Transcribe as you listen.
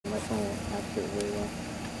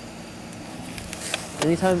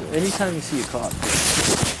Anytime you see a cop,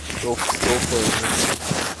 go for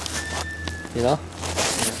it. You know?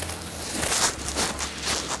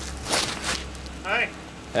 Hi.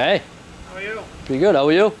 Hey. How are you? Pretty good. How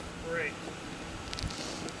are you? Great.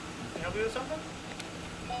 Can I help you with something?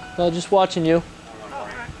 No, just watching you. Oh, all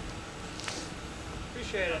right.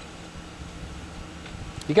 Appreciate it.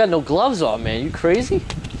 You got no gloves on, man. You crazy?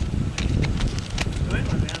 New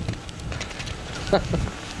England, man.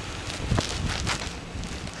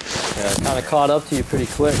 Yeah, kind of caught up to you pretty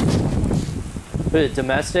quick. But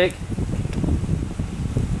domestic?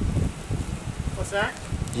 What's that?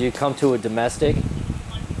 Did you come to a domestic?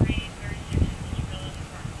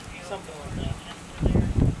 Something like that.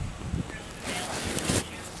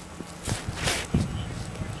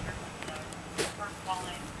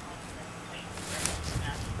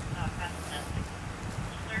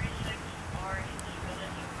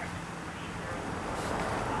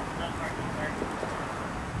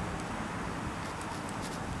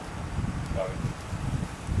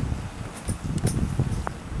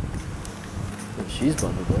 She's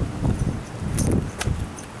bundled up.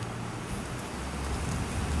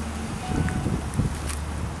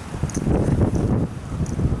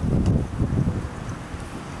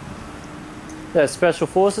 That Special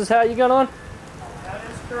Forces hat you got on? That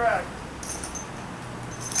is correct.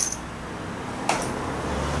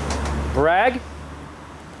 Bragg?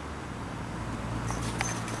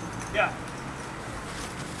 Yeah.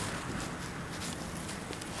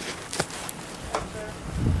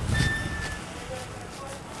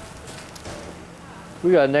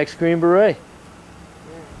 We got next Green Beret.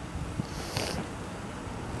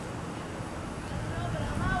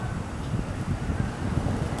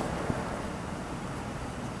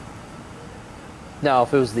 Now,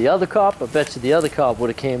 if it was the other cop, I bet you the other cop would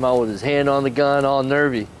have came out with his hand on the gun, all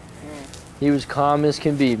nervy. He was calm as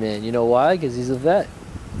can be, man. You know why? Because he's a vet.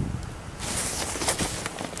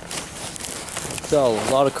 So, a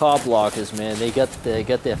lot of cop blockers, man. They get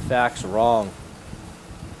their facts wrong.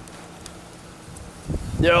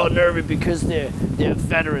 They're all nervy because they're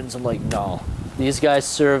veterans. I'm like, no. These guys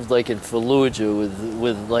served like in Fallujah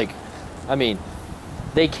with like, I mean,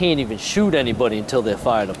 they can't even shoot anybody until they're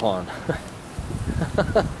fired upon.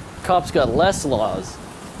 Cops got less laws.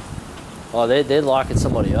 Oh, they're locking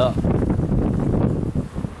somebody up.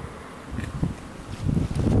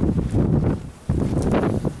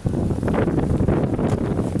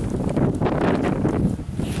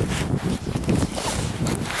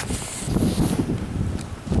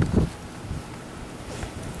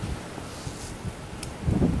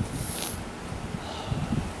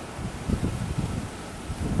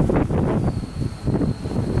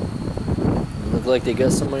 Look like they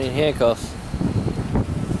got somebody in handcuffs.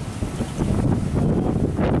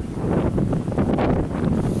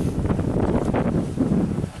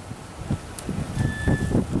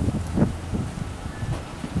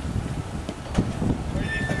 What do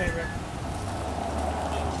you need from me, Rick?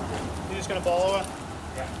 You just gonna ball over?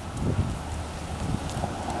 Yeah.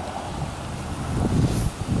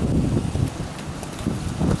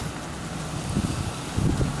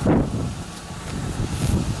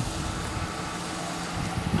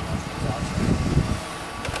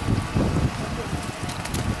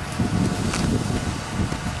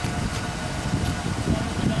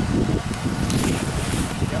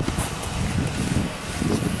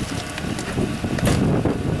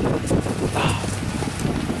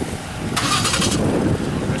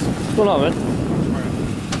 What's going on, man?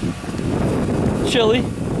 Chilly.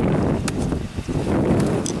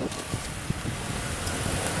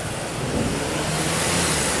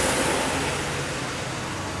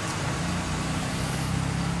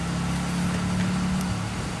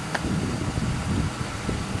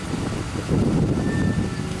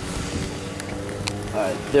 All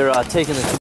right, they're taking the